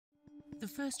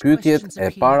Pyetjet e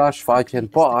para shfaqen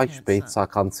po aq shpejt sa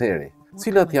kanceri.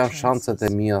 Cilat janë shanset e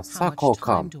mia, sa kohë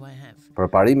kam?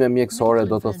 Përparime mjekësore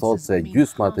do të thotë se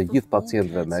gjysma të gjithë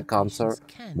pacientëve me kancer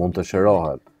mund të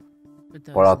shërohen,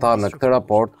 por ata në këtë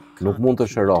raport nuk mund të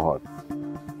shërohen.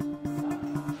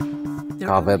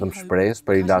 Ka vetëm shpresë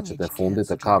për ilaçet e fundit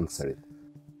të kancerit.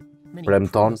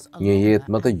 Premton një jetë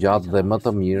më të gjatë dhe më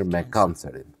të mirë me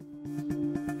kancerin.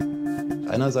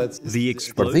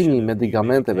 Shpërthimi i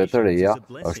medikamenteve të reja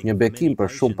është një bekim për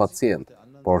shumë pacientë,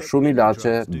 por shumë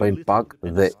ilaçe bëjnë pak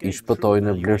dhe i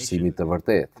shpëtojnë vlerësimit të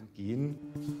vërtetë.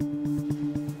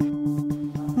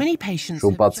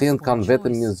 Shumë pacientë kanë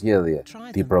vetëm një zgjedhje,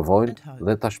 t'i provojnë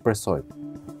dhe ta shpresojnë.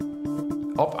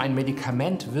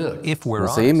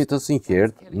 Nëse jemi të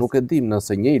sinqertë, nuk e dim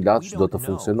nëse një ilaç do të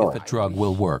funksionojë.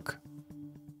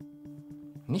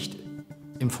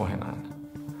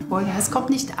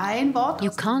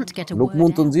 Nuk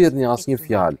mund të nxjerrni asnjë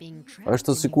fjalë.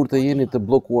 Është sikur të jeni të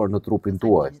bllokuar në trupin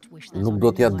tuaj. Nuk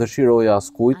do t'ja dëshiroja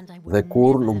askujt dhe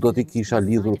kurrë nuk do t'i kisha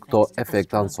lidhur këto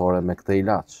efekte anësore me këtë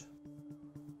ilaç.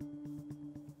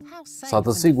 Sa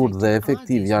të sigurt dhe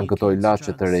efektiv janë këto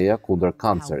ilaçe të reja kundër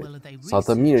kancerit, sa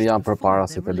të mirë janë përpara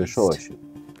se të lëshoheshin.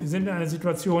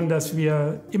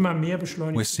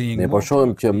 Ne po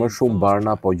shohim që më shumë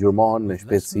barna po gjurmohen me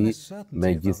shpejtësi,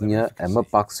 me gjithnjë e më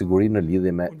pak siguri në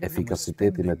lidhje me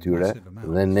efikasitetin e tyre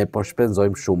dhe ne po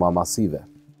shpenzojmë shuma masive.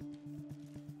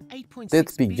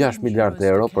 8,6 miliard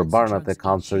euro për barnat e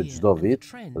kancerit çdo vit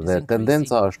dhe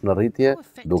tendenca është në rritje,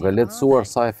 duke lehtësuar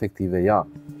sa efektive janë.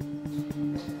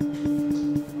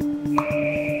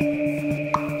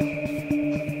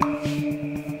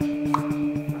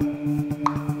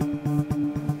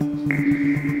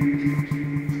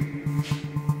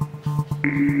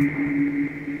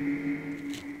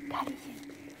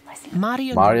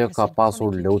 Mario ka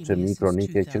pasur leuqemi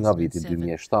kronike që nga viti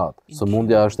 2007.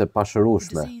 Sëmundja është e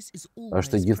pashërueshme.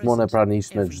 Është gjithmonë e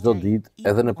pranishme çdo ditë,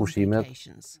 edhe në pushimet,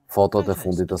 fotot e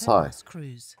fundit të saj.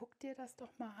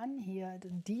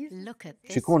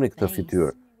 Shikoni këtë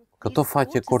fytyrë. Këto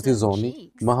faqe kortizoni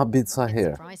më habit sa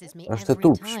herë. Është e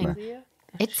turpshme.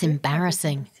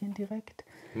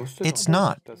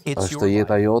 Është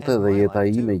jeta jote dhe jeta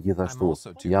ime gjithashtu.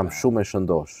 Jam shumë e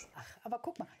shëndosh.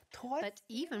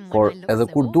 Por edhe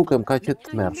kur dukem kaq e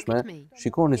tmerrshme,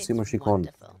 shikoni si më shikon,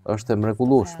 është e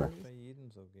mrekullueshme.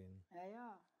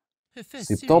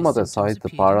 Simptomat e saj të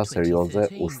para serioze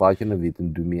u shfaqën në vitin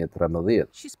 2013.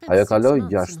 Ajo kaloi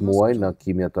 6 muaj në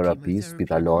kimioterapi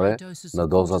spitalore në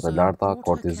dozat e larta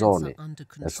kortizoni.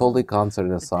 E solli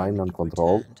kancerin e saj nën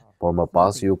kontroll, por më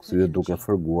pas ju kthye duke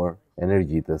fërguar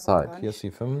energjitë e saj.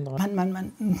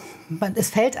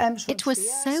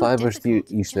 Sa e vështirë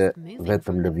ishte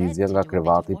vetëm lëvizja nga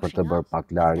krevati për të bërë pak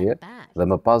larje dhe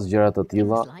më pas gjëra të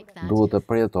tilla duhet të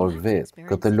përjetosh vetë.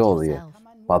 Këtë lodhje,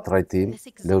 pa trajtim,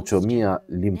 leuqemia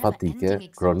limfatike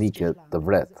kronike të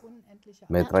vret.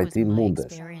 Me trajtim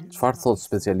mundesh. Çfarë thot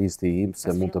specialisti im se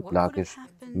mund të plakesh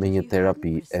me një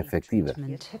terapi efektive?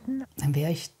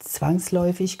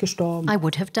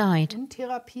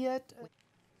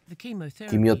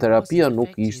 Kimioterapia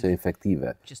nuk ishte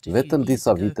efektive. Vetëm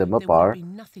disa vite më parë,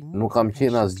 nuk kam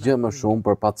qenë asgjë më shumë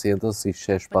për pacientët si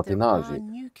shesh patinazhi,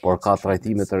 por ka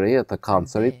trajtime të reja të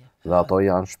kancerit dhe ato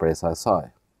janë shpresa e saj.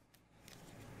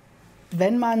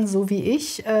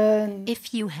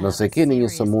 Nëse keni një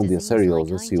sëmundje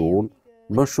serioze si unë,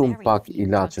 më shumë pak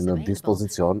ilaçe në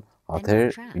dispozicion,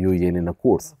 atëherë ju jeni në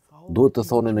kurth. Duhet të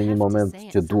thoni në një moment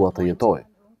që dua të jetoj.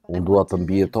 Unë dua të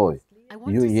mbijetoj.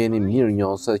 Ju jeni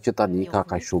mirënjohëse që tani ka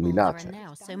kaq shumë ilaçe.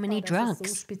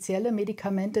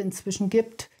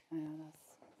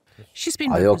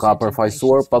 Ajo ka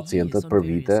përfaqësuar pacientët për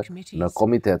vite në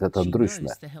komitete të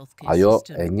ndryshme. Ajo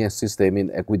e njeh sistemin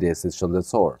e kujdesit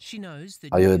shëndetësor.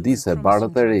 Ajo e di se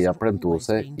barët e reja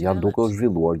premtuese janë duke u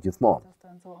zhvilluar gjithmonë.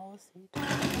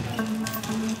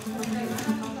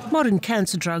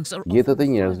 Jetët e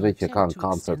njerëzve që kanë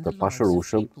kancer të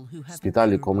pashërueshëm,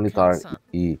 Spitali Komunitar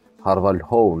i Harvard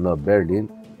në Berlin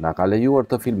na ka lejuar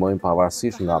të filmojmë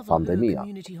pavarësisht nga pandemia.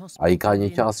 Ai ka një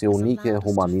qasje unike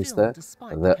humaniste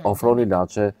dhe ofron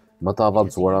ilaçe më të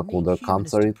avancuara kundër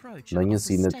kancerit në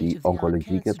njësinë e tij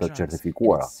onkologjike të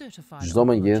certifikuara. Çdo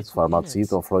mëngjes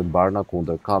farmacitë ofrojnë barna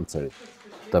kundër kancerit,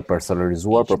 të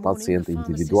personalizuar për pacient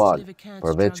individual,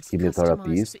 përveç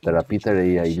kimioterapisë, terapitë e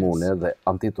reja imune dhe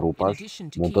antitrupash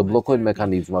mund të bllokojnë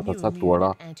mekanizma të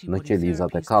caktuara në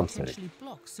qelizat e kancerit.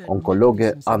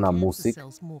 Onkologe Ana Musik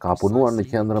ka punuar në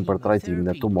qendrën për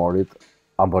trajtimin e tumorit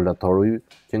ambulatoriu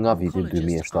që nga viti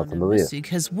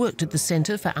 2017. Has worked at the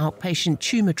Center for Outpatient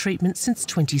Tumor Treatment since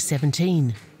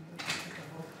 2017.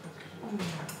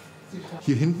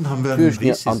 Ky është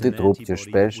një antitrup që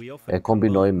shpesh e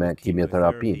kombinojnë me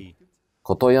kimioterapin.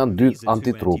 Këto janë dy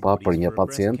antitrupa për një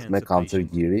pacient me kancer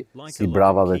gjiri, si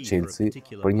brava dhe qelsi,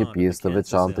 për një pjesë të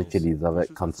veçantë të qelizave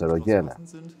kancerogene.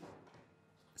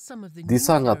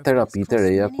 Disa nga terapitë e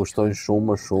reja kushtojnë shumë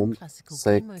më shumë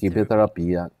se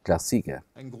kimioterapia klasike.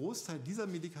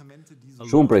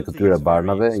 Shumë prej këtyre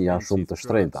barnave janë shumë të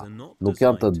shtrenjta, nuk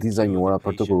janë të dizajnuara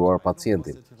për të kuruar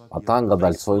pacientin. Ata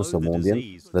ngadalsojnë sëmundjen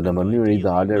dhe në mënyrë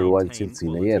ideale ruajnë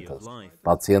cilësinë e jetës.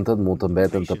 Pacientët mund të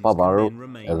mbeten të pavarur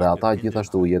edhe ata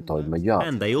gjithashtu jetojnë më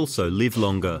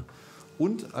gjatë.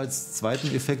 Und als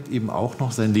zweiten Effekt eben auch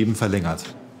noch sein Leben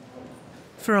verlängert.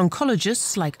 Për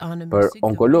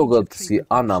onkologët si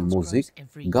Ana Muzik,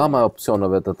 gama e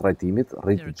opsioneve të trajtimit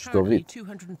rritet çdo vit.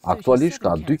 Aktualisht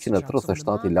ka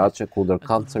 237 ilaçe kundër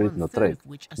kancerit në treg,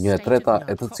 1/3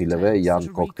 e të cilave janë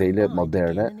koktejle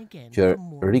moderne që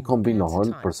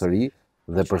rikombinohen përsëri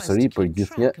dhe përsëri për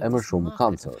gjithnjë e më shumë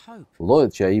kancer.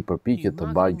 Llojet që ai përpiqet të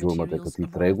mbajë gjurmët e këtij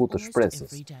tregu të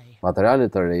shpresës.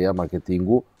 Materialet e reja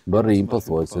marketingu bërrin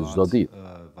pothuajse çdo ditë.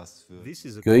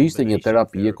 Kjo ishte një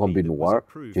terapi e kombinuar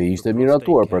që ishte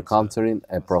miratuar për kancerin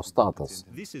e prostatës.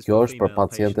 Kjo është për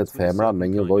pacientet femra me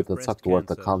një lloj të caktuar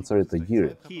të kancerit të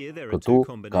gjirit. Këtu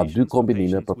ka 2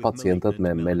 kombinime për pacientet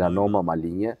me melanoma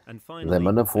malinje dhe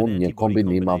më në fund një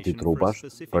kombinim antitrupash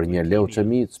për një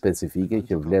leuqemi specifike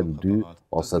që vlen 2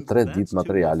 ose 3 ditë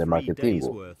materiale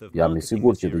marketingu. Jam i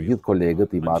sigurt që të gjithë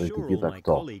kolegët i marrin të gjitha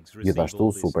këto. Gjithashtu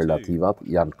superlativat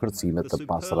janë kërcime të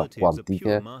pastra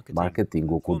kuantike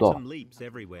marketingu kudo.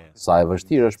 Sa e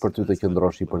vështirë është për ty të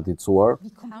qëndrosh i përditësuar,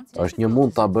 është një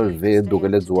mund ta bësh vetë duke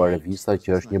lexuar revista që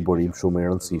është një burim shumë i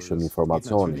rëndësishëm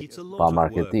informacioni, pa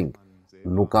marketing.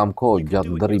 Nuk kam kohë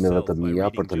gjatë ndërrimeve të mia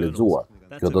për të lexuar.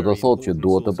 Kjo do të thotë që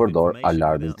duhet të përdor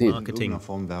alarmin tim.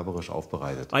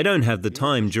 I don't have the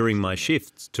time during my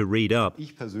shifts to read up.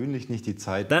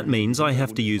 That means I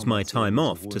have to use my time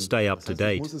off to stay up to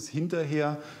date. Ich muss es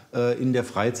hinterher in der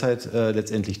Freizeit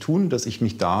letztendlich tun, dass ich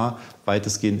mich da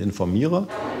weitestgehend informiere.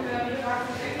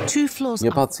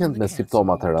 Një pacient me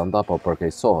simptoma të rënda po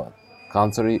përkeqësohet.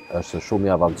 Kanceri është shumë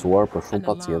i avancuar për shumë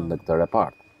pacientë në këtë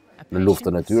repart. Në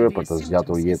luftën e tyre për të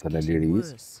zgjatur jetën e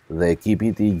lirisë dhe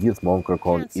ekipi i tij gjithmonë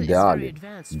kërkon idealin,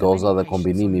 doza dhe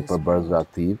kombinimi i përbërësve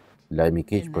aktiv, lajm i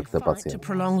keq për këtë pacient. To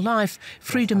prolong life,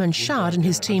 Friedem and Schad and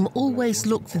his team always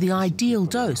look for the ideal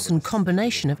dose and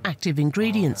combination of active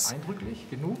ingredients.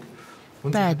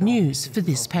 Bad news for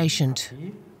this patient.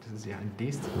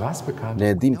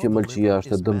 Ne e dim që mëlçia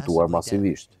është e dëmtuar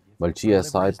masivisht. Mëlçia e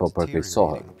saj po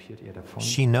përkeqësohet.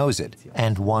 She knows it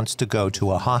and wants to go to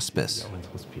a hospice.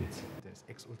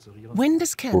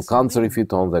 Kur kanceri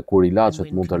fiton dhe kur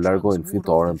ilaçet mund të largojnë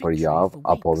fitoren për javë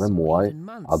apo dhe muaj,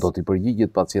 a do t'i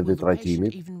përgjigjet pacientit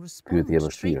trajtimit? Pyetje e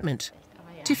vështirë.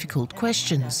 Difficult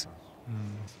questions.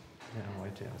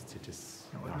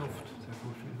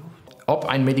 Ob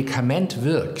ein Medikament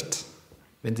wirkt.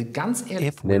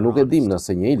 Ne nuk e dim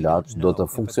nëse një ilaç do të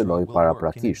funksionojë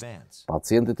paraprakisht.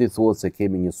 Pacientit i thuhet se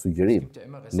kemi një sugjerim.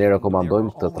 Ne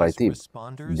rekomandojmë këtë trajtim.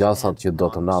 Gjasat që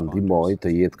do të na ndihmojë të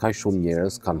jetë kaq shumë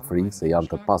njerëz kanë frikë se janë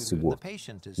të pasigurt.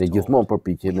 Ne gjithmonë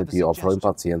përpiqemi t'i ofrojmë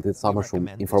pacientit sa më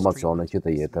shumë informacione që të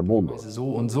jetë e mundur.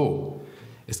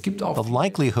 The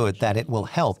likelihood that it will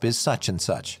help is such and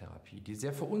such.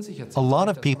 A lot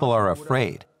of people are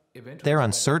afraid. They're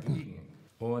uncertain.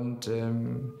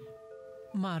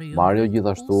 Mario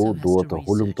gjithashtu duhet të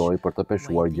hulumtoj për të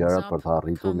peshuar gjërat për të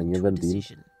arritur në një vendim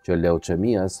që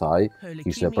leuqemia e saj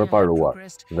kishte përparuar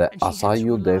dhe asaj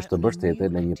ju desh të mbështete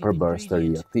në një përbërës të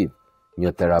ri aktiv.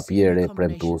 Një terapi e re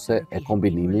premtuese e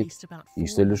kombinimit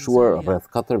ishte lëshuar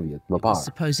rreth 4 vjet më parë.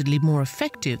 Supposedly more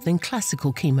effective than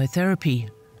classical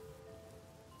chemotherapy.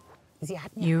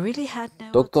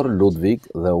 Doktor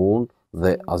Ludwig dhe unë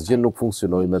dhe asgjë nuk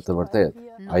funksionoi me të vërtetë.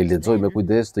 Ai lexoi me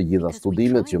kujdes të gjitha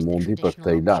studimet që mundi për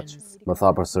këtë ilaç. Më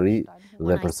tha përsëri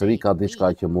dhe përsëri ka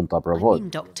diçka që mund ta provoj.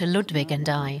 Dr. Ludwig and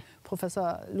I.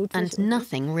 And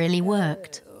nothing really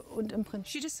worked.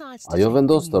 Ajo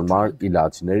vendos të marrë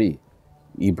ilaçin e ri.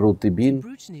 Ibrutinib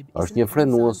është një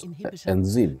frenues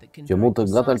enzim që mund të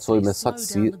ngadalsojë me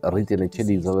saktësi rritjen e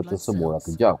qelizave të sëmura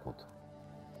të gjakut.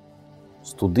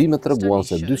 Studimet treguan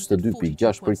se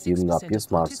 42.6% nga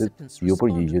pjesëmarrësit ju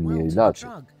përgjigjen mirë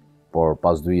ilaçit, por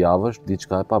pas 2 javësh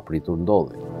diçka e papritur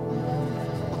ndodhi.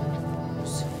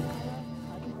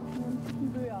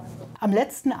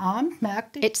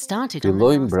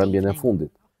 Filloi mbrëmjen e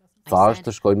fundit. Thash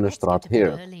të shkojmë në shtrat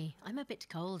herët.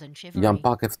 Jam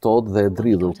pak e ftohtë dhe e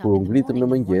dridhur kur u ngritëm në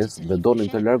mëngjes dhe donim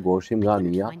të largoheshim nga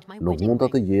anija, nuk mund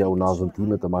të gjeja unazën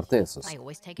time të martesës.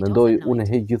 Mendoj unë e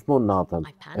heq gjithmonë natën,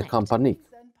 e kam panik.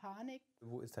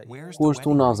 Ku është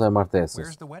unaza e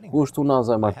martesës? Ku është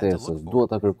unaza e martesës?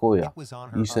 Duhet ta kërkoja.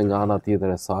 Ishte nga ana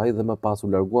tjetër e saj dhe më pas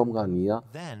u larguam nga anija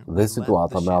dhe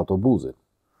situata me autobusin.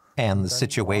 And the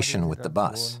situation with the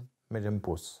bus.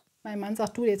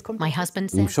 My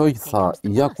husband Im said, shoq tha,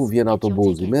 ja ku vjen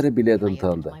autobusi, merre biletën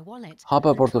tënde.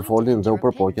 Hape portofolin dhe u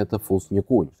përpoqja të fus një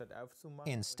kunj.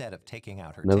 Instead of taking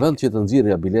out her Në vend që të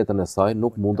nxirrja biletën e saj,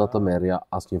 nuk munda të merrja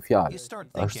asnjë fjalë.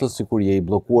 Është sikur je i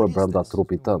bllokuar brenda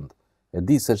trupit tënd. E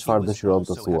di se çfarë dëshiron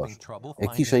të thuash. E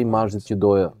kisha imazhet që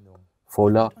doja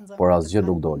fola, por asgjë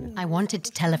nuk doli. I wanted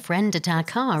to tell a friend at our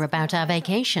car about our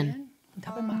vacation.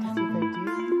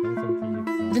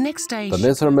 The next day, Të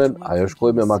nesërmen, ajo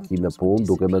shkoi me makinë në punë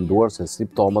duke menduar se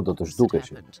simptomat do të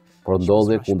zhdukeshin, por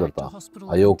ndodhi e kundërta.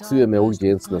 Ajo u kthye me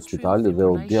urgjencë në spital dhe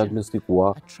u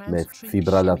diagnostikua me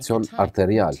fibrilacion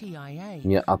arterial,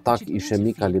 një atak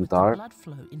ishemik kalimtar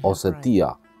ose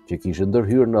TIA, që kishte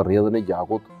ndërhyrë në rrjedhën e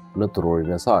gjakut në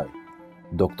trurin e saj.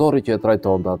 Doktori që e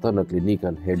trajtonte atë në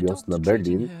klinikën Helios në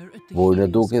Berlin, vojnë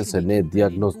duke se ne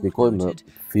diagnostikojmë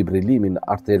fibrilimin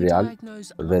arterial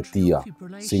dhe TIA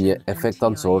si një efekt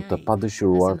anësor të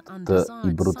padëshiruar të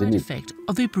ibrutinit.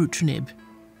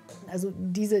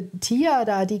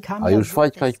 Ajo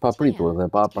shfaq kaq papritur dhe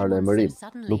pa paralajmërim,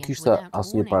 nuk kishte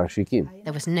asnjë parashikim.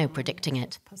 There was no predicting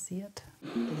it.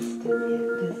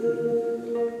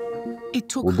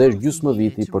 U desh gjysmë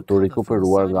viti për të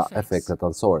rikuperuar nga efektet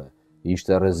anësore.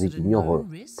 Ishte rrezik i njohur.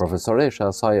 Profesoresha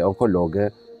e saj onkologe,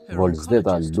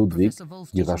 Volzdeta Ludwig,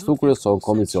 gjithashtu kryeson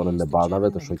komisionin e banave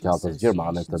të shoqatës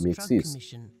gjermane të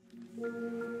mjekësisë.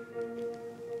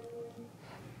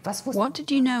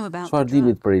 Çfarë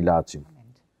dinit për ilaçin?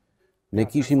 Ne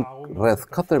kishim rreth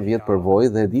 4 vjet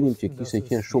përvojë dhe e dinim që kishte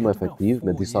qenë shumë efektiv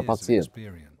me disa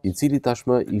pacientë, i cili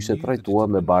tashmë ishte trajtuar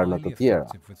me barna të tjera.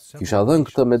 Kisha dhënë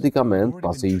këtë medikament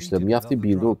pasi ishte mjaft i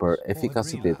bindur për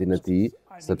efikasitetin e tij,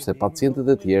 sepse pacientët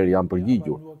e tjerë janë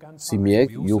përgjigjur. Si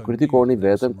mjek, ju kritikoni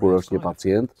veten kur është një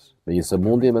pacient me një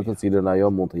sëmundje me të cilën ajo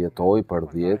mund të jetojë për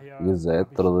 10,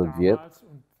 20, 30 vjet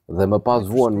dhe më pas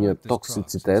vuan një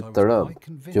toksicitet të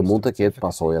rëndë, që mund të ketë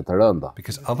pasoja të rënda.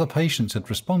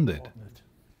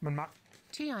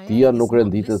 TIA nuk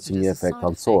renditet si një efekt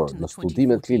anësor në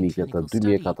studimet klinike të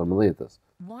 2014-s.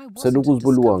 Pse nuk u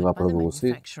zbulua nga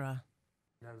prodhuesi?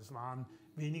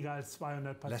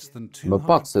 Më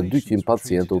pak se 200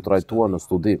 pacientë u trajtuan në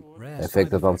studim.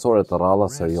 Efektet anësore të rralla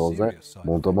serioze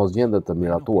mund të mos gjendet të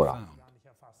miratuara.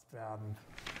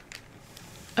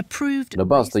 Në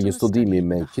bazë të një studimi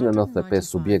me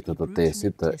 195 subjekte të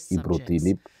testit të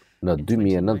ibrutinib në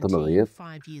 2019,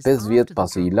 5 vjet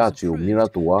pasi ilaçi u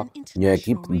miratua, një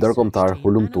ekip ndërkombëtar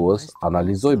hulumtues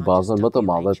analizoi bazën më të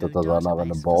madhe të të dhënave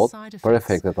në botë për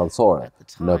efektet anësore,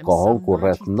 në kohën kur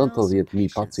rreth 90.000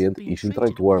 pacientë ishin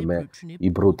trajtuar me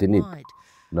ibrutinib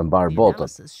në mbar botën.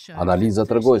 Analiza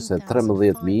tregoi se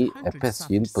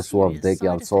 13.500 pësuan vdekje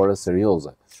anësore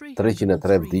serioze,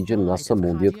 303 vdiqën nga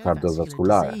sëmundjet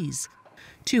kardiovaskulare.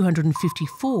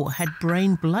 254 had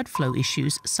brain blood flow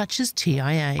issues such as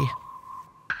TIA.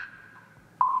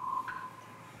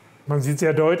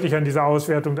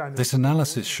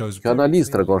 Kjo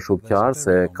analizë tregon shumë qartë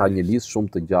se ka një listë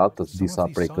shumë të gjatë të disa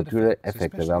prej këtyre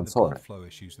efekteve anësore.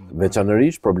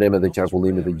 Veçanërisht problemet e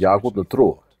qarkullimit të gjakut në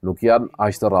tru nuk janë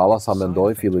aq të rralla sa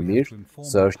mendoi fillimisht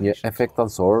se është një efekt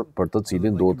anësor për të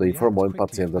cilin duhet të informojmë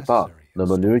pacientët tanë, në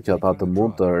mënyrë që ata të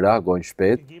mund të reagojnë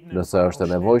shpejt nëse është e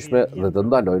nevojshme dhe të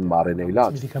ndalojnë marrjen e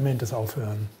ilaçit.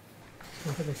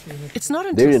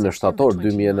 Deri në shtator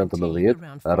 2019,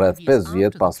 rreth 5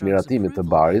 vjet pas miratimit të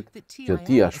barit, që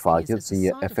TIA shfaqet si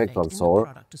një efekt anësor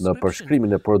në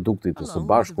përshkrimin e produktit të së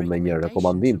bashku me një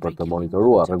rekomandim për të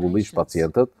monitoruar rregullisht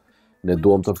pacientët, ne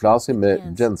duam të flasim me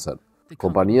Janssen,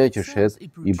 kompania që shet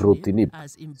ibrutinib,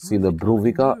 si në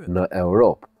Bruvika në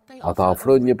Europë. Ata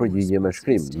ofrojnë një përgjigje me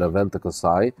shkrim. Në vend të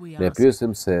kësaj, ne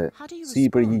pyesim se si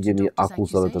i përgjigjeni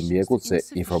akuzave të mjekut se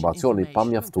informacioni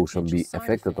pamjaftueshëm mbi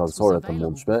efektet anësore të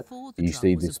mundshme ishte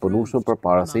i disponueshëm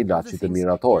përpara se ilaçi të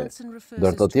miratohej.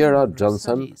 Ndër të tjera,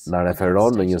 Johnson na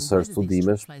referon në një sër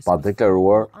studimesh pa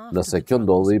deklaruar nëse kjo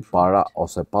ndodhi para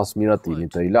ose pas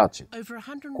miratimit të ilaçit.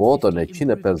 Kuotën e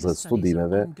 150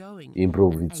 studimeve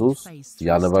Imbruvizus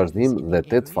janë në vazhdim dhe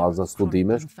 8 faza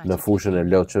studimesh në fushën e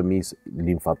leuqemisë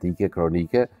limfatike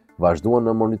kronike vazhduan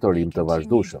në monitorim të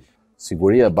vazhdueshëm.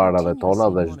 Siguria e barnave tona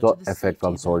dhe çdo efekt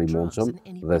anësor i mundshëm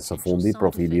dhe së fundi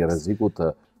profili i rrezikut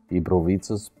të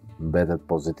Imbrovicës mbetet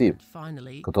pozitiv.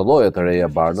 Këto lloje të reja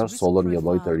barnash sollën një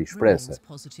lloj të ri shprese.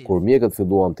 Kur mjekët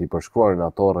filluan t'i përshkruanin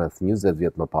ato rreth 20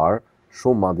 vjet më parë,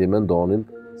 shumë madje mendonin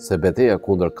se betejë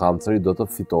kundër kancerit do të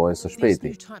fitohej së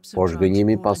shpejti, por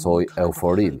zhgënjimi pasoi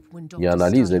euforinë. Një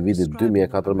analizë e vitit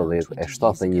 2014 e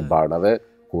 71 barnave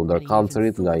kundër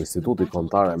kancerit nga Instituti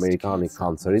Kombëtar Amerikan i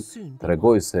Kancerit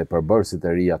tregoi se përbërësit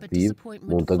e ri aktiv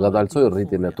mund të ngadalsojë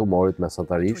rritjen e tumorit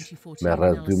mesatarisht me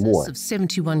rreth 2 muaj.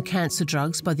 71 cancer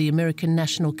drugs by the American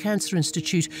National Cancer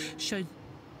Institute showed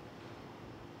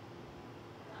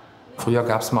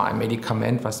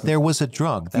There was a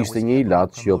drug that Ishte një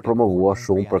ilaç që promovua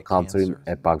shumë për kancerin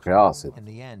e pankreasit.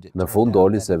 Në fund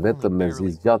doli se vetëm me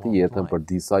zgjati jetën për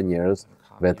disa njerëz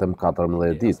vetëm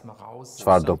 14 ditë.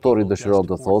 Çfarë doktori dëshiron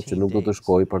të thotë që nuk do të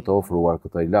shkojë për të ofruar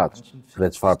këtë ilaç, dhe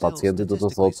çfarë pacienti do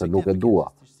të thotë se nuk e dua.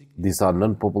 Disa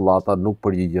nën popullata nuk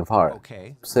përgjigjen fare.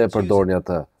 Pse e përdorni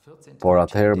atë? Por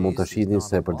atëherë mund të shihni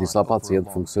se për disa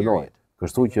pacientë funksionoi.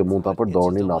 Kështu që mund ta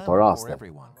përdorni në ato raste.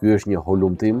 Ky është një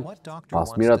holumtim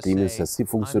pas miratimin se si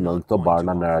funksionon këto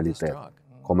barna në realitet.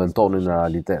 Komentoni në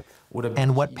realitet.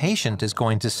 and what patient is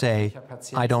going to say,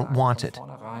 I don't want it.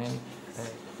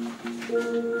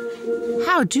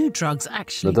 How do drugs Në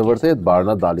actually të vërtetë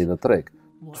barna dalin në treg.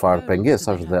 Çfarë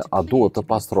pengesash dhe a duhet të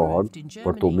pastrohen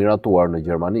për të miratuar në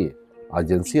Gjermani?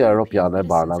 Agjencia Europiane e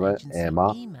Barnave, EMA,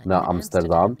 në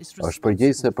Amsterdam, është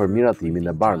përgjegjëse për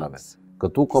miratimin e barnave.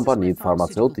 Këtu kompanitë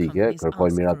farmaceutike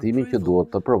kërkojnë miratimin që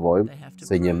duhet të provojmë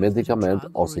se një medikament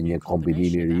ose një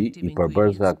kombinim i ri i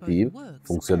përbërësve aktiv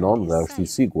funksionon dhe është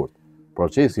i sigurt.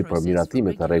 Procesi për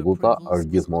miratimet e rregullta është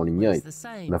gjithmonë i njëjtë.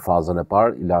 Në fazën e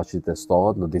parë, ilaçi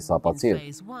testohet në disa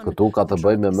pacientë. Këtu ka të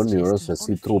bëjë me mënyrën se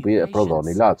si trupi e prodhon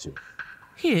ilaçin.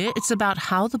 Here, it's about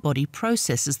how the body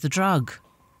processes the drug.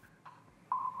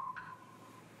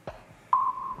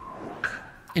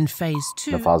 In phase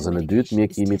 2, Në fazën e dytë,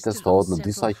 mjekimi testohet në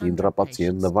disa qindra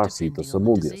pacientë në varësi të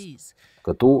sëmundjes.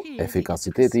 Këtu,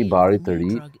 efikasiteti i barit të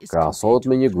ri krahasohet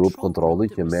me një grup kontrolli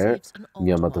që merr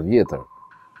një më të vjetër.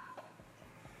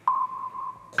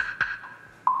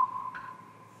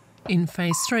 in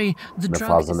phase 3, the Në drug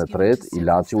fazën e is tretë, given to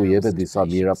ilaçi u jepet several disa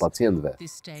mijëra patients. pacientëve.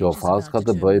 This stage Kjo is fazë ka allowed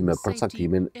të to bëjë me determine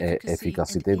përcaktimin e safety, efficacy,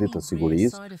 efikasitetit and të any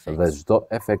sigurisë rare side dhe effects. çdo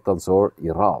efekt anësor i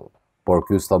rrallë. Por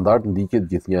ky standard ndiqet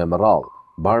gjithnjë më rrallë.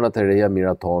 Barnat e reja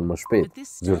miratohen më shpejt.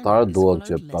 Zyrtarët duan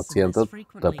që pacientët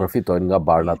të përfitojnë nga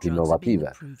barnat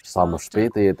inovative, sa më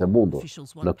shpejt e jetë e mundur.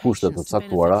 Në kushte të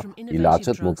caktuara,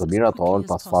 ilaçet mund të miratohen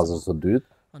pas fazës së dytë,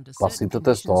 pasi të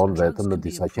testohen vetëm në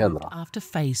disa qendra. After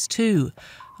phase 2,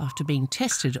 after being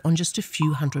tested on just a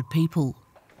few hundred people.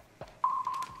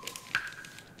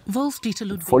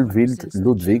 Folwild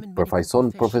Ludwig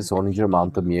përfaqëson profesionin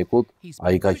gjerman të mjekut,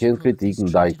 ai ka qenë kritik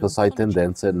ndaj kësaj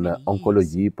tendence në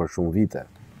onkologji për shumë vite.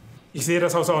 Ich sehe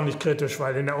das außerordentlich kritisch,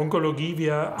 weil in der Onkologie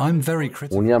wir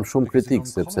Unë jam shumë kritik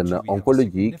sepse në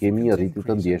onkologji kemi një rritje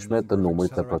të ndjeshme të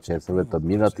numrit të proceseve të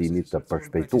miratimit të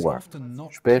përshpejtuar.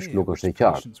 Shpesh nuk është e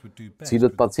qartë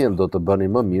cilët pacient do të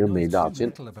bënin më mirë me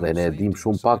ilaçin dhe ne e dim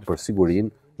shumë pak për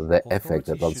sigurinë dhe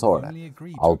efektet anësore.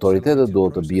 Autoritetet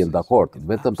duhet të bien dakord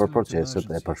vetëm për proceset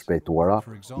e përshpejtuara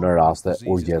në raste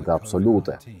urgjente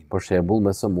absolute, për shembull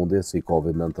me sëmundje si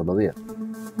COVID-19.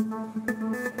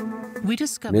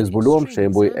 Ne zbuluam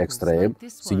shembuj ekstrem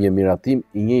si një miratim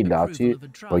i një ilaçi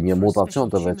për një mutacion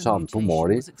të veçantë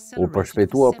tumori u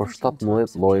përshpejtua për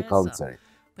 17 lloje kanceri,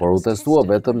 por u testua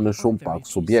vetëm në shumë pak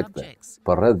subjekte.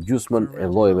 Për rreth gjysmën e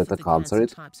llojeve të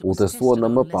kancerit u testua në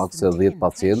më pak se 10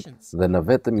 pacientë dhe në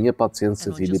vetëm një pacient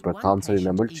secili për kancerin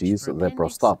e mbëlqisë dhe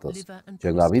prostatës,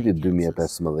 që nga viti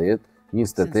 2015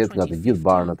 28 nga të gjithë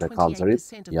barnat e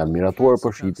kancerit janë miratuar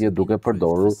për shitje duke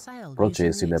përdorur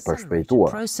procesin e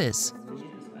përshpejtuar.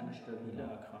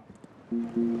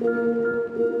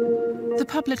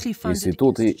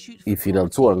 Instituti i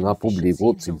financuar nga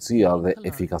publiku, cilësia dhe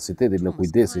efikasiteti në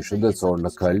kujdesin shëndetësor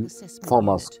në Köln,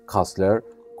 Thomas Kassler,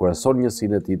 kryeson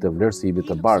njësinë e tij të vlerësimit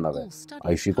të barnave.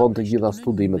 Ai shikon të gjitha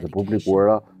studimet e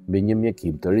publikuara me një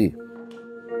mjekim të ri.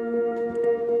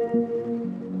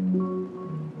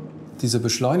 Diese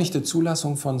beschleunigte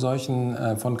Zulassung von solchen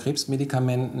von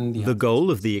Krebsmedikamenten, The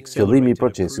goal of the Qëllimi i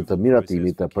procesit të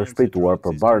miratimit të përshpejtuar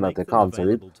për barnat e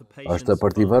kancerit është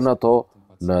për t'i vënë ato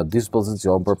në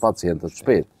dispozicion për pacientët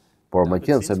shpejt, por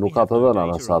meqense nuk ka të dhëna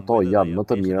nëse ato janë më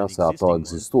të mira se ato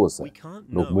ekzistuese.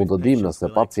 Nuk mund të dimë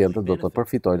nëse pacientët do të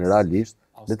përfitojnë realisht,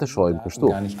 le të shohim kështu.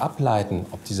 gar nicht ableiten,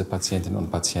 ob diese Patientinnen und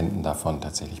Patienten davon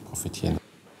tatsächlich profitieren.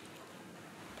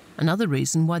 Another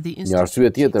reason why the Një arsye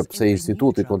tjetër pse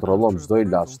instituti kontrollon çdo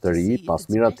ilaç të ri pas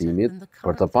miratimit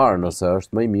për të parë nëse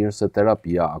është më i mirë se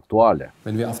terapia aktuale.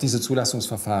 Wenn wir auf diese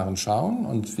Zulassungsverfahren schauen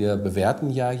und wir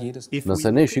bewerten ja jedes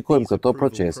Nëse ne shikojmë këto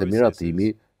procese miratimi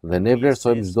dhe ne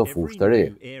vlerësojmë çdo fushë të re,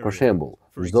 për shembull,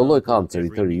 çdo lloj kanceri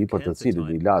të ri për të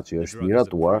cilin ilaçi është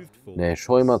miratuar, ne e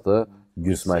shohim atë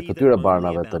Gjysma e këtyre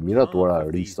barnave të miratuara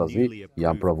rishtazi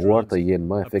janë provuar të jenë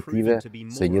më efektive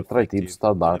se një trajtim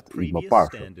standard i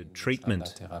mëparshëm.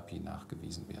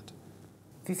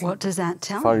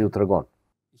 Çfarë ju tregon?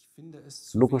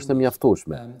 Nuk është e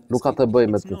mjaftueshme. Nuk ka të bëjë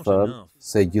me të thënë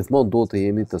se gjithmonë duhet të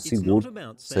jemi të sigurt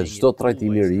se çdo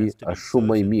trajtim i ri është shumë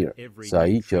më i mirë se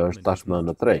ai që është tashmë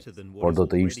në treg, por do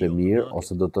të ishte mirë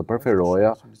ose do të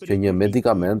preferoja që një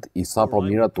medikament i sapo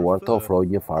miratuar të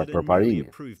ofrojë një farë përparimi.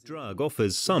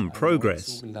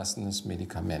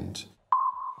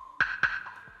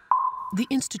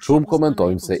 Shumë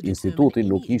komentojnë se instituti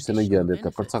nuk ishte në gjendje të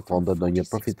përcaktonte ndonjë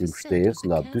përfitim shtesë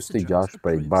nga 46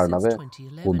 prej barnave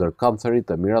kundër kancerit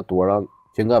të miratuara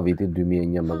që nga viti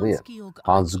 2011.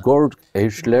 Hans-Georg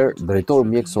Eichler, drejtor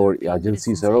mjekësor i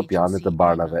Agjencisë Europiane të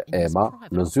Barnave EMA,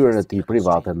 në zyrën e tij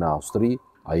private në Austri,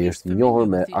 ai është i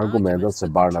njohur me argumentet se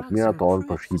barnat miratohen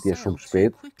për shqitje shumë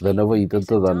shpejt dhe nevojitën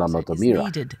të dhëna më të mira.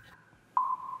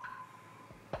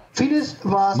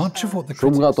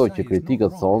 Shumë nga ato që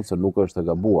kritikët thonë se nuk është e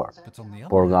gabuar,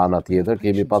 por nga ana tjetër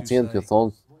kemi pacientë që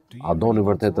thonë a doni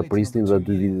vërtet të prisnim dhe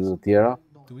 2 vite të tjera?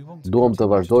 Duam të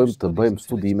vazhdojmë të bëjmë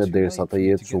studime derisa të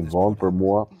jetë shumë vonë për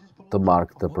mua të marr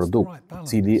këtë produkt,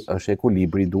 cili është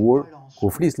ekuilibri i duhur, ku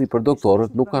flisni për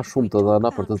doktorët nuk ka shumë të dhëna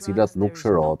për të cilat nuk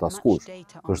shërohet askush,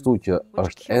 kështu që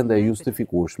është ende e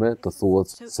justifikueshme të thuhet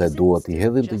se duhet i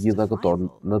hedhim të gjitha këto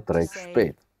në treg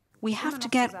shpejt. We have to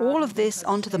get all of this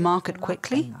onto the market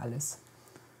quickly.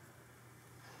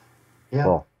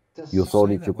 Po, ju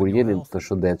thoni që kur jeni të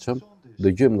shëndetshëm,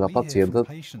 dëgjojmë nga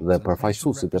pacientët dhe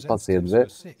përfaqësuesit e pacientëve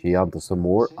që janë të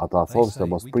sëmurë, ata thonë se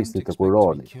mos prisni të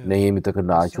kuroheni. Ne jemi të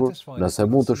kënaqur nëse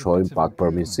mund të shohim pak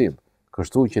përmirësim.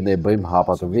 Kështu që ne bëjmë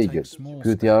hapa të vegjël.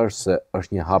 Pyetja është se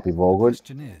është një hap i vogël,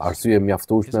 arsye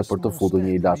mjaftueshme për të futur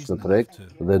një ilaç në treg,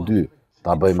 dhe 2,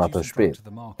 ta bëjmë atë shpejt.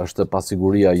 Është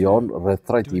pasiguria jonë rreth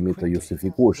trajtimit të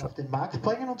justifikueshëm.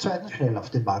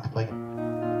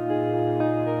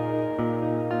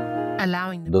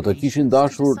 Do të kishin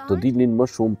dashur të dinin më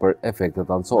shumë për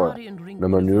efektet anësore, në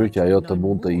mënyrë që ajo të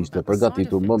mund të ishte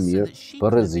përgatitur më mirë për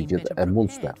rrezikjet e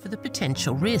mundshme.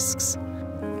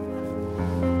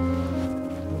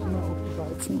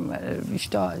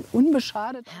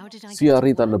 Si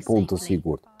arrita në punë të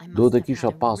sigurt? Duhet të kisha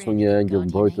pasur një engjëll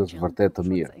mbrojtës vërtet të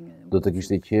mirë. Do të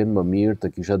kishte qenë më mirë të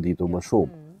kisha ditur më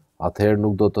shumë. Atëherë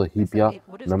nuk do të hipja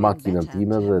në makinën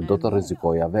time dhe do të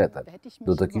rrezikoja veten.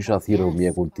 Do të kisha thirrur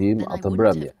mjekun tim atë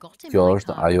mbrëmje. Kjo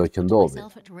është ajo që ndodhi.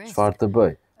 Çfarë të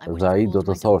bëj? Dhe ai do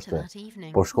të thoshte,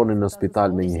 po shkoni në spital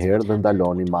menjëherë dhe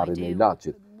ndaloni marrjen e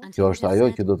ilaçit. Kjo është ajo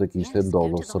që do të kishte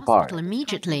ndodhur së pari.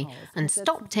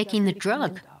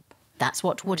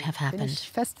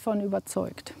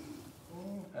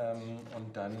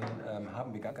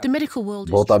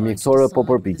 Bota mjekësore po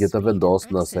përpiqet të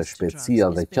vendosë nëse shpejtësia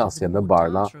dhe qasja në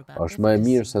barna është më e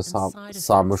mirë se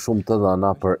sa më shumë të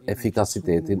dhëna për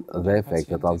efikasitetin dhe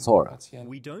efektet anësore.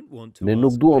 Ne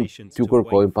nuk duam t'ju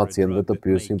kërkojmë pacientëve të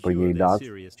pyesin për një ilaç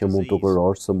që mund të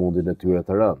kurosh sëmundjen e tyre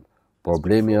të rëndë.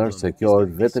 Problemi është se kjo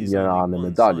është vetëm një anë e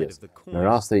medaljes. Në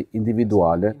raste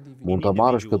individuale, mund të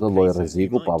marrësh këtë lloj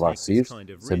rreziku pavarësisht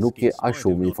se nuk ke aq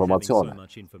shumë informacione.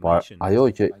 Por ajo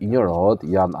që injorohet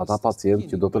janë ata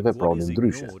pacientë që do të vepronin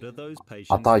ndryshe.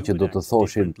 Ata që do të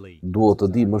thoshin duhet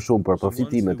të di më shumë për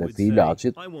përfitimet e këtij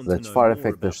ilaçit dhe çfarë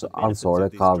efektesh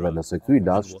anësore ka dhe nëse ky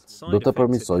ilaç do të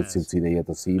përmirësojë cilësinë e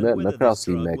jetës sime në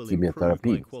krahasim me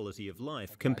kimioterapin.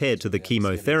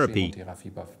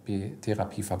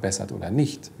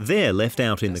 They're left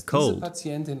out in the cold.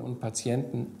 Patientinnen und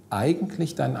Patienten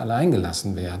eigentlich dann allein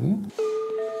gelassen werden.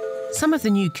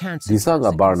 Disa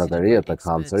nga barnat e reja të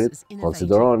kancerit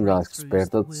konsiderohen nga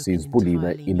ekspertët si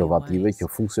zbulime inovative që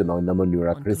funksionojnë në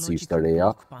mënyra krejtësisht të reja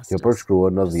që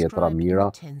përshkruhen në dhjetra mira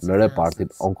në repartin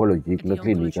onkologjik në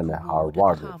klinikën e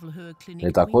Harvardit. Ne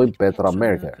takojmë Petra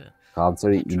Merker.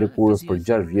 Kanceri i lëkurës për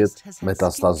 6 vjet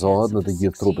metastazohet në të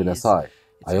gjithë trupin e saj.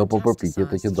 Ajo po përpiqet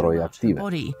të qëndrojë aktive.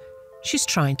 She's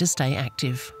trying to stay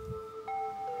active.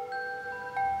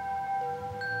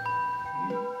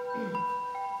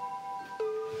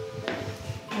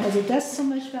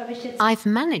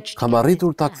 Kam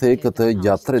arritur ta kthej këtë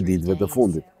gjatë 3 ditëve të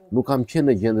fundit. Nuk kam qenë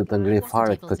në gjendje të ngrej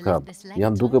fare këtë këmbë.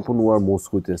 Jam duke punuar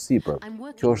muskujt e sipër.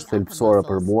 Kjo është thelbësore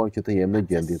për mua që të jem në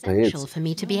gjendje të ecë.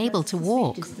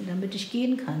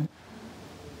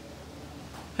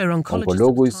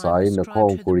 Onkologu i saj në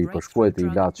kohën kur i përshkruajti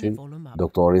ilaçin,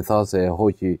 doktori tha se e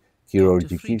hoqi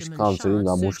kirurgjikisht kancerin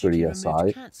nga mushkëria e saj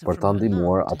për ta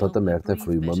ndihmuar atë të merrte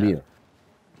frymë më mirë.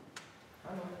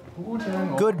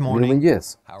 Good morning. Mirëmëngjes.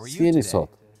 Si jeni sot?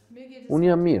 Unë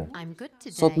jam mirë.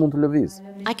 Sot mund të lëviz.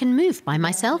 I can move by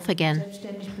myself again.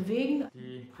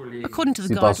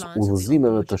 Sipas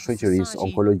udhëzimeve të shoqërisë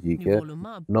onkologjike,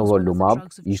 nivolumab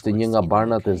ishte një nga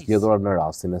barnat e zgjedhura në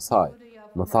rastin e saj.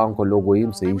 Më tha onkologu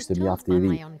im se ishte mjaft i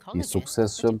ri, i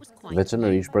suksesshëm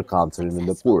veçanërisht për kancerin e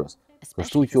lëkurës.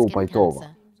 Kështu që u pajtova.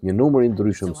 Një numër i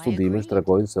ndryshëm studimesh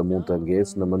tregojnë se mund të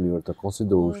ngesë në mënyrë të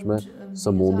konsiderueshme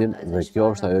sëmundjen dhe kjo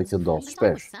është ajo që ndodh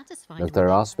shpesh. Në këtë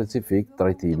rast specifik,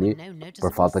 trajtimi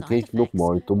për fat të keq nuk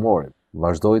mori tumorin,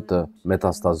 vazhdoi të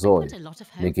metastazojë.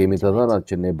 Ne kemi të dhënat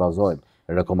që ne bazojmë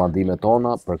rekomandimet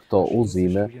tona për këto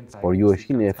udhëzime, por ju e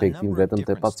shihni efektin vetëm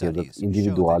te pacientët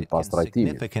individual pas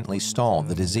trajtimit.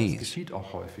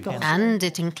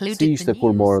 Si ishte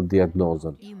kur morën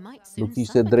diagnozën? Nuk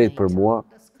ishte drejt për mua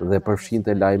dhe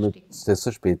përfshinte lajmet se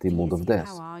së shpejti mund të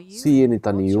vdes. Si jeni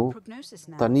tani ju?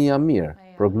 Tani jam mirë.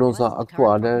 Prognoza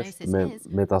aktuale është me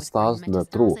metastazë në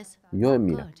tru, jo e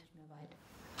mirë.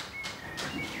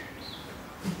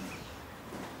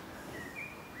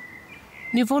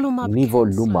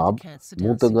 Nivolumab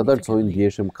mund të ngadalësojë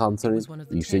ndjeshëm kancerin,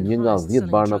 ishte një nga 10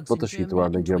 barnat më të shitura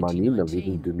në Gjermani në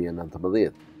vitin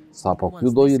 2019. Sapo ky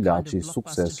lloj ilaçi i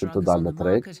suksesshëm të dalë në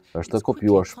treg, është të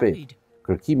kopjuar shpejt.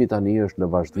 Kërkimi tani është në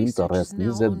vazhdim të rreth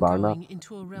 20 barna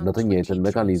në të njëjtën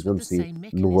mekanizëm si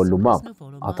nivolumab.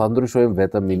 Ata ndryshojnë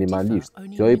vetëm minimalisht.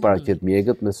 Kjo i paraqet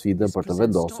mjekët me sfidën për të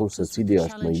vendosur se cili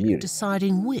është më i miri.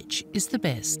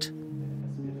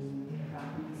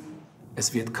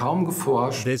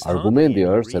 Argumenti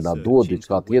është se na duhet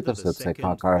diçka tjetër sepse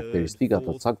ka karakteristika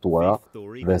të caktuara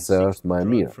dhe se është më e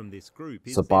mirë.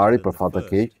 Së pari, për fat të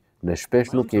keq, ne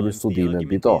shpesh nuk kemi studime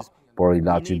mbi to, por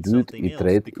ilaçi i dytë, i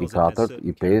tretë, i katërt,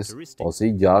 i pestë ose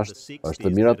i gjashtë është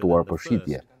të miratuar për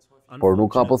shitje. Por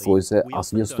nuk ka pothuajse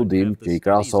asnjë studim që i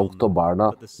krahason këto barna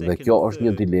dhe kjo është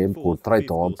një dilemë kur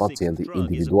trajtohen pacienti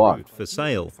individual.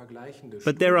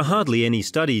 But there are hardly any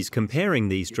studies comparing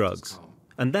these drugs.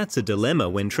 And that's a dilemma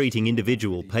when treating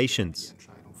individual patients.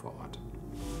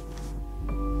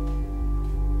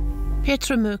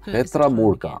 Petra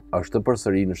Murka është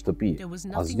përsëri në shtëpi.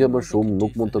 Asgjë më shumë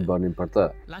nuk mund të bënin për të.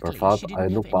 Për fat, ai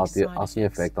nuk pati asnjë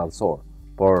efekt anësor.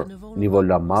 Por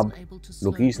nivolumab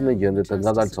nuk ishte në gjendje të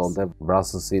ngadalësonte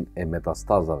vrasësinë e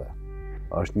metastazave.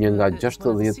 Është një nga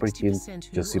 60%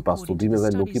 që sipas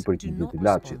studimeve nuk i përgjigjet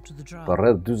ilaçit. Për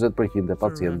rreth 40% e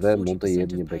pacientëve mund të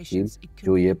jetë një bekim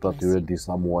që u jep atyre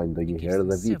disa muaj ndonjëherë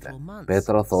dhe vite.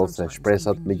 Petra thotë se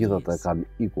shpresat megjithatë kanë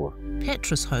ikur.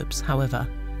 Petra's hopes, however,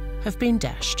 have been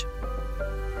dashed.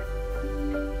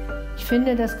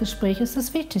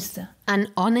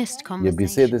 Një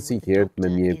bisedë e sinqertë me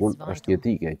mjekun është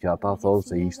jetike, që ata thonë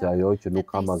se ishte ajo që nuk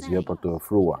kam asgjë për të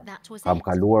ofruar. Kam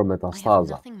kaluar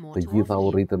metastaza, të gjitha u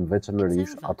rritën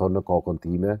veçanërisht ato në kokën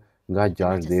time nga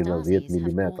 6 deri në 10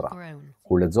 mm.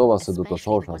 Kur lexova se do të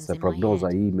thosha se prognoza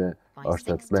ime është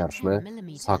e tmerrshme,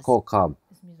 sa kohë kam?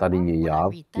 Tani një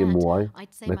javë, një muaj,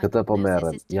 me këtë po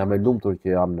merrem. Jam e lumtur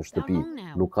që jam në shtëpi,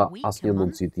 nuk ka asnjë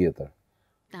mundësi tjetër.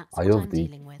 Ajo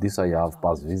vdik disa javë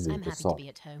pas vizitës sot.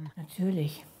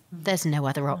 There's no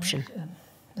other option.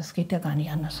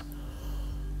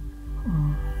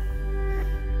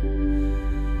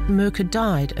 Murka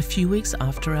died a few weeks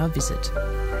after our visit.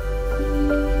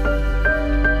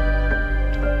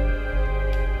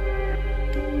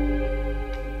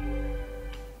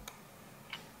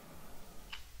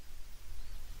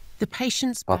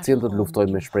 Pacientët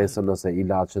luftojnë me shpresën nëse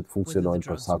ilaçet funksionojnë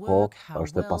për sa kohë,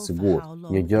 është e pasigurt.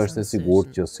 Një gjë është e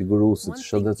sigurt që siguruesit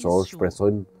shëndetësor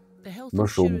shpresojnë më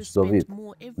shumë çdo vit.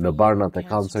 Në barnat e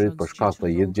kancerit për shkak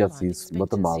të jetëgjatësisë më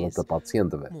të madhe të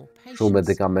pacientëve. Shumë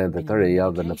medikamente të reja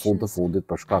dhe në fund të fundit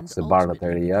për shkak se barnat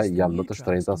e reja janë më të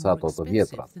shtrenjta se ato të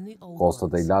vjetra.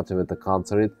 Kostot e ilaçeve të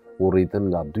kancerit u rritën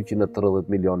nga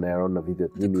 230 milion euro në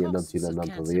vitet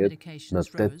 1990 në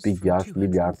 8.6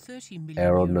 miliard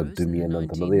euro në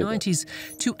 2019.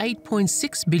 To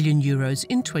 8.6 billion euros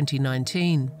in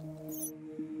 2019.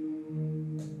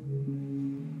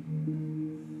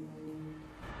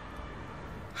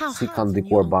 Si kanë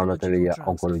ndikuar barnat e reja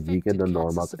onkologjike në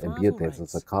normat e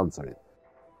mbijetesës së kancerit?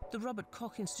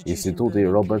 Instituti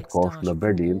Robert Koch në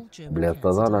Berlin mbledh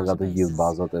të dhëna nga të gjithë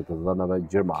bazat e të dhënave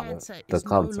gjermane të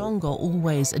kancerit.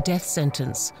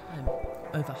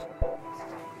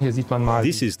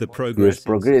 Ky është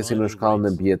progresi në shkallën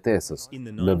e mbijetesës.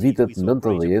 Në vitet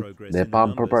 90 ne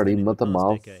pam përparim më të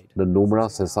madh në numra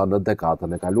se sa në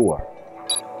dekadën e kaluar.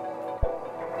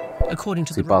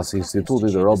 Sipas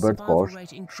Institutit Robert Koch,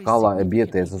 shkalla e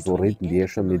mbijetesës u rrit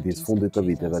ndjeshëm midis fundit të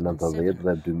viteve 90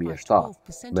 dhe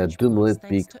 2007, me 12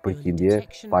 pikë përqindje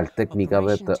palë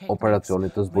teknikave të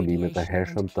operacionit të zbulimit të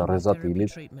hershëm të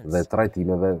rrezatimit dhe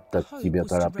trajtimeve të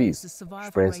kimioterapisë.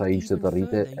 Shpresa ishte të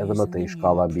rrite edhe më tej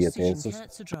shkalla e mbijetesës,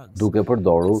 duke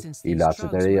përdorur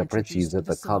ilaçet e reja precize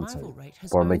të kancerit.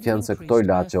 Por meqense këto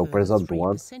ilaçe u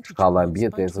prezantuan, shkalla e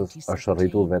mbijetesës është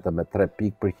rritur vetëm me 3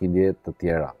 pikë përqindje të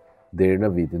tjera deri në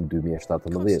vitin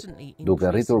 2017,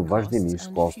 duke rritur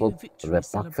vazhdimisht kostot dhe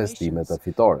pak festimet të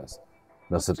fitores.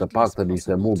 Nëse të paktën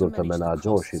ishte mundur të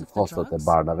menaxhoheshin kostot e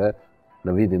barnave,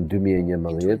 në vitin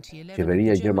 2011,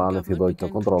 qeveria gjermane filloi të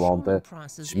kontrollonte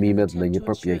çmimet në një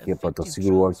përpjekje për të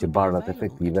siguruar që barnat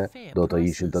efektive do të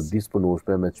ishin të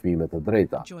disponueshme me çmime të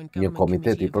drejta. Një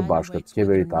komitet i përbashkët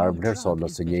qeveritar vlerëson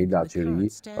nëse një ilaç i ri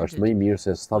është më i mirë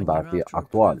se standardi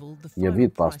aktual. Një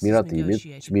vit pas miratimit,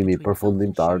 çmimi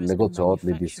përfundimtar negociohet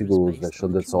midis siguruesve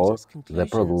shëndetësor dhe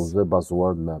prodhuesve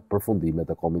bazuar në përfundimet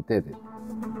e komitetit.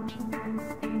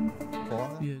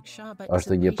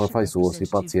 Është një përfaqësues i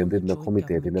pacientit në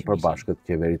komitetin e përbashkët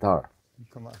qeveritar.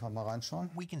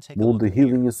 Mund të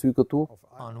hidhni një sy këtu?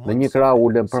 Në një krah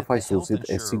ulen përfaqësuesit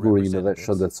e sigurimeve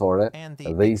shëndetësore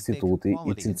dhe Instituti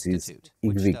i Cilësisë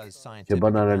IGVIK, që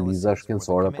bën analiza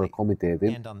shkencore për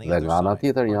komitetin, dhe nga ana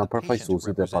tjetër janë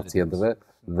përfaqësuesit e pacientëve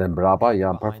dhe mbrapa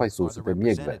janë përfaqësuesit e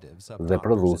mjekëve dhe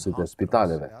prodhuesit e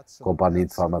spitaleve,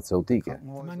 kompanitë farmaceutike.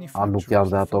 A nuk janë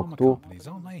dhe ato këtu?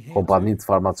 Kompanitë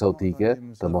farmaceutike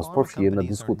të mos përfshihen në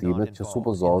diskutimet që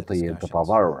supozohet të jenë të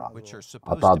pavarura.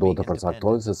 Ata duhet të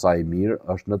përcaktojnë se sa i mirë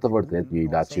është në të vërtetë një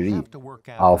ilaç i ri.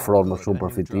 A ofron më shumë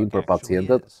përfitim për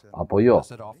pacientët apo jo?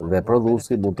 Dhe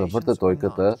prodhuesi mund të vërtetojë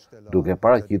këtë duke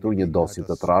paraqitur një dosje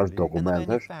të trashë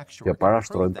dokumentesh që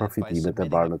parashtrojnë përfitimet e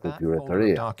barnët e tyre të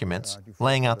reja.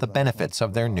 Laying out the benefits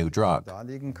of their new drug.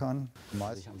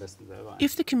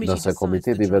 Nëse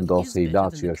komiteti vendos se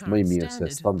ilaçi është më i mirë se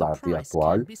standardi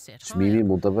aktual, çmimi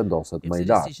mund të vendoset më i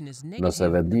lartë.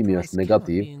 Nëse vendimi është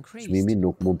negativ, çmimi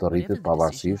nuk mund të rritet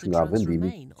pavarësisht nga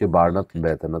vendimi që barnat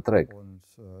mbeten në treg.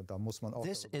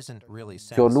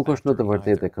 Kjo nuk është në të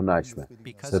vërtetë e kënaqshme,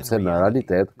 sepse në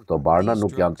realitet këto barna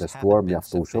nuk janë testuar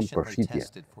mjaftueshëm për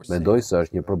shitje. Mendoj se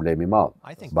është një problem i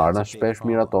madh. Barna shpesh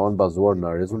miratohen bazuar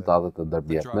në rezultate të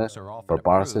ndërmjetme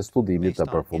përpara se studimi të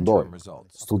përfundojë.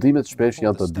 Studimet shpesh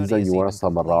janë të dizajnuara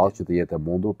sa më rrallë që të jetë e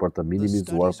mundur për të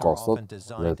minimizuar kostot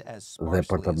dhe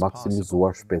për të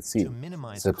maksimizuar shpejtësinë,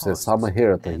 sepse sa më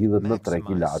herët të hidhet në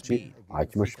treg ilaçi,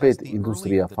 aq më shpejt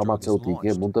industria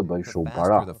farmaceutike mund të bëjë shumë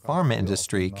para. The pharma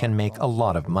industry can make a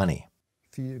lot of money.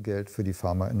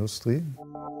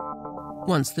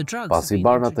 Pasi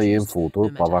barnat të jenë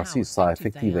futur, pavarësisht sa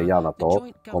efektive janë ato,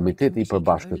 komiteti i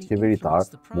përbashkët qeveritar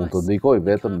mund të ndikojë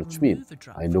vetëm në çmim.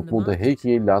 Ai nuk mund të heqë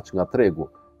një ilaç nga tregu.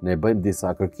 Ne bëjmë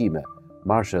disa kërkime.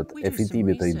 Marshet e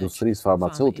fitimit të industrisë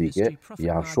farmaceutike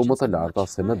janë shumë më të larta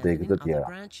se në degët e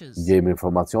tjera. Gjejmë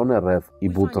informacione rreth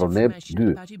Ibutroneb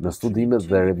 2 në studimet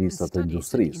dhe revistat të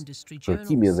industrisë.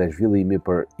 Kërkimi dhe zhvillimi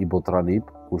për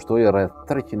Ibutranib kushtoi rreth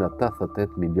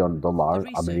 $388 milion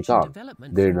amerikan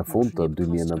deri në fund të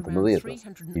 2019-s.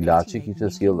 Ilaçi kishte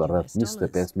sjellë rreth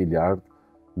 25 miliard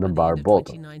në mbar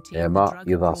botën. EMA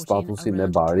i dha statusin e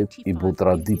barit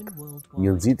Ibutradip,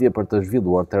 një nxitje për të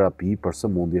zhvilluar terapi për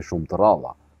sëmundje shumë të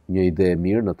rralla. Një ide e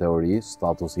mirë në teori,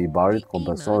 statusi i barit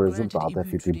kompenson rezultate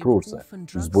fitimprurse.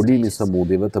 Zbulimi i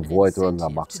sëmundjeve të vuajtura nga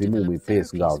maksimumi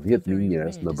 5 nga 10.000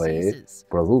 njerëz në BE,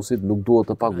 prodhuesit nuk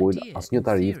duhet të paguajnë asnjë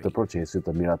tarifë të procesit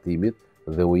të miratimit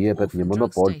dhe u jepet një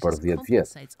monopol për 10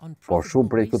 vjet. Por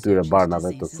shumë prej këtyre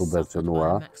barnave të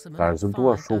subvencionuara ka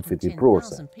rezultuar shumë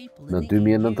fitimprurse. Në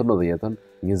 2019,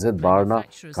 20 barna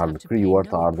kanë krijuar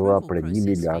të ardhura për 1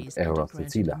 miliard euro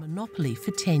secila.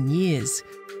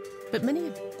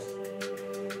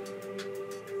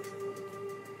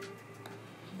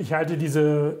 Ich halte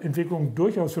diese Entwicklung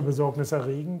durchaus für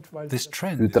besorgniserregend, weil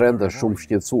Ky trend është shumë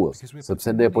shqetësues,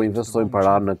 sepse ne po investojmë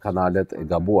para në kanalet e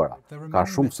gabuara. Ka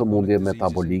shumë sëmundje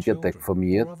metabolike tek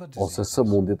fëmijët ose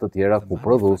sëmundje të tjera ku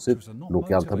prodhuesit nuk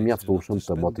janë të mjaftueshëm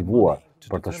të motivuar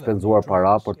për të shpenzuar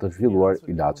para për të zhvilluar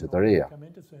ilaçe të reja.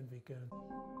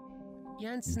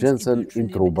 Janssen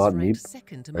Intruba NIP,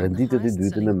 renditet i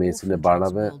dytë në mesin e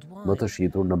barnave më të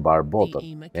shitur në mbar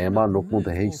botën. EMA nuk mund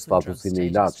të heqë statusin e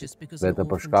ilaçit,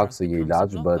 vetëm për shkak se një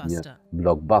ilaç bëhet një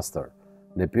blockbuster.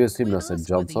 Ne pyesim nëse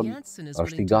Johnson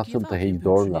është i gatshëm të heqë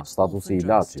dorë nga statusi i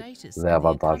ilaçit dhe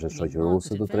avantazhet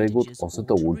shoqëruese të tregut ose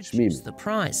të ulë çmimin.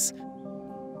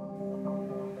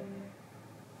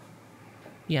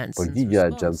 Përgjigjja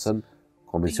e Janssen,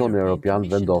 Komisioni Evropian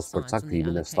vendos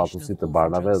përcaktimin e statusit të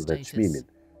barnave dhe çmimin.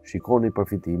 shikoni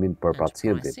përfitimin për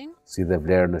pacientin, si dhe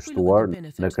vlerën e shtuar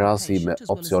në krahasim me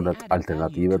opsionet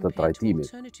alternative të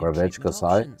trajtimit. Përveç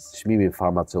kësaj, çmimi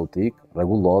farmaceutik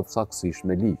rregullohet saktësisht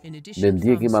me ligj. Ne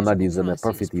ndjekim analizën e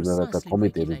përfitimeve të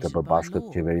Komitetit të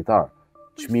Përbashkët Qeveritar.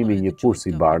 Çmimi i një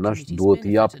kursi barnash duhet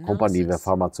t'i jap kompanive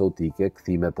farmaceutike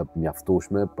kthime të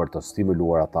mjaftueshme për të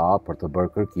stimuluar ata për të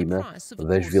bërë kërkime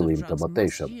dhe zhvillim të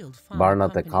mëtejshëm.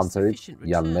 Barnat e kancerit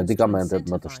janë medikamentet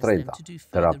më të shtrenjta,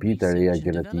 terapitë e reja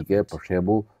gjenetike, për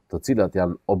shembull, të cilat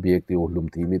janë objekti i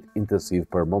ulëmtimit intensiv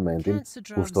për momentin,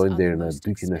 kushtojnë deri në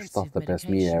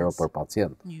 €275.000 për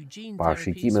pacient.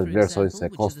 Parashikimet vlerësojnë se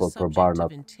kostot për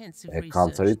barnat e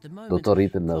kancerit do të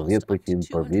rriten në 10%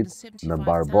 për vit në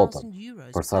mbar botën.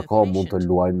 Për sa kohë mund të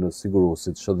luajnë në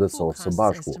siguruesit shëndetësor së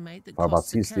bashku.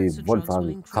 Farmacisti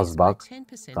Wolfgang Hasbach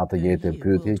ka të njëjtën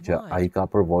pyetje që ai ka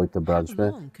përvojë të brendshme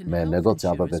me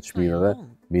negociatat e çmimeve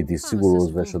midis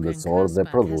siguruesve shëndetësor dhe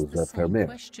prodhuesve fermer.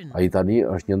 Ai tani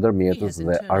është një ndërmjetës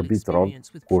dhe arbitron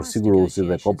kur siguruesi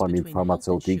dhe kompanitë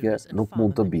farmaceutike nuk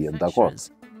mund të bien dakord.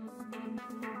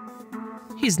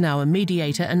 He's now a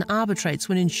mediator and arbitrates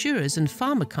when insurers and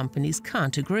pharma companies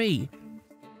can't agree.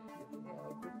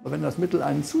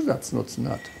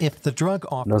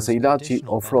 Nëse ilaçi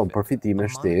ofron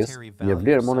përfitime shtesë, një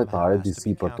vlerë monetare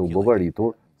disi për të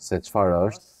llogaritur se çfarë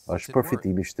është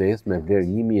përfitimi shtesë me vlerë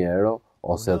 €1.000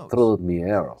 ose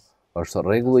 €30.000. Është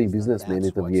rregulli i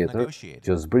biznesmenit të vjetër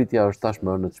që zbritja është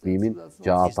tashmë në çmimin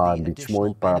që ata e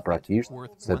ndiqmojnë paraprakisht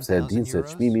sepse e dinë se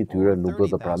çmimi i tyre nuk do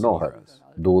të pranohet.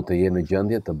 Duhet të jenë në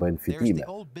gjendje të bëjnë fitime,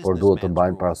 por duhet të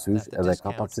mbajnë parasysh edhe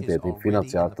kapacitetin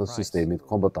financiar të sistemit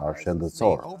kombëtar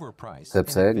shëndetësor,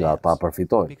 sepse nga ata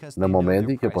përfitojnë. Në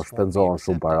momenti që po shpenzohen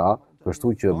shumë para,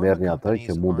 kështu që merrni atë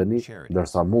që mundeni,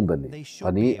 ndërsa mundeni.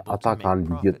 Tani ata kanë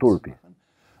ligje turpi.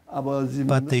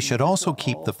 But they should also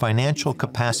keep the financial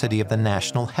capacity of the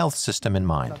national health system in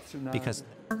mind, because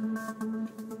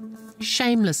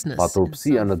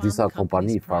paturpësia në disa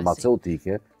kompani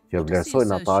farmaceutike që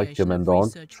vlerësojnë ata që mendon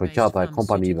shoqata e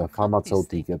kompanive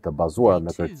farmaceutike të bazuara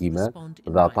në kërkime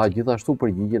dhe ata gjithashtu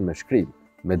përgjigjen me shkrim.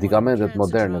 Medikamentet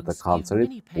moderne të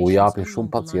kancerit u japin shumë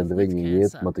pacientëve një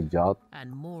jetë më të gjatë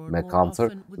me kancer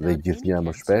dhe gjithnjë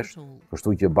më shpesh, kështu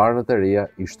që barnat e reja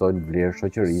i shtojnë vlerë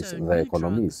shoqërisë dhe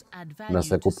ekonomisë,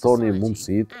 nëse kuptoni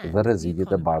mundësitë dhe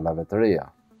rreziqet e barnave të reja.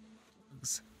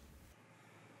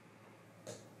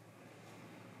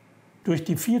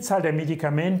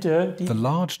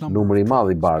 Numri i madh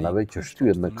i barnave që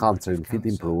shtyhet në kancerin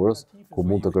fitimprurës, ku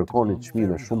mund të kërkoni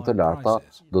çmime shumë të larta,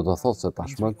 do të thotë se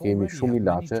tashmë kemi shumë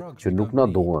ilaçe që nuk na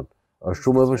duhen. Është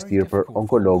shumë e vështirë për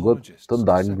onkologët të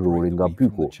ndajnë grurin nga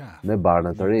byku me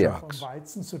barnet të reja.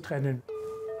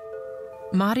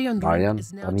 Marian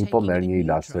tani po merr një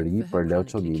ilaç të ri për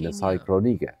leuqeminë e saj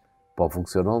kronike, po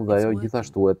funksionon dhe ajo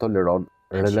gjithashtu e toleron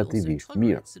relativisht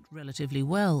mirë.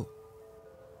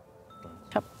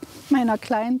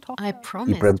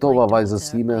 I premtova vajzës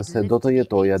sime se do të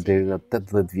jetoja deri në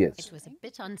 80 vjeç.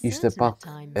 Ishte pak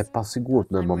e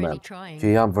pasigurt në moment, që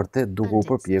jam vërtet duke u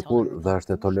përpjekur dhe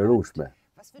është e tolerueshme.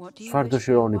 Çfarë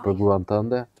dëshironi për gruan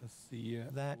tënde?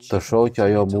 Të shoh që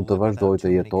ajo mund të vazhdojë të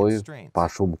jetojë pa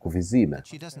shumë kufizime.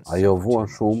 Ajo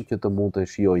vuan shumë që të mund të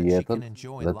shijojë jetën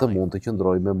dhe të mund të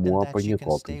qëndrojë me mua për një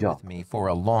kohë të gjatë.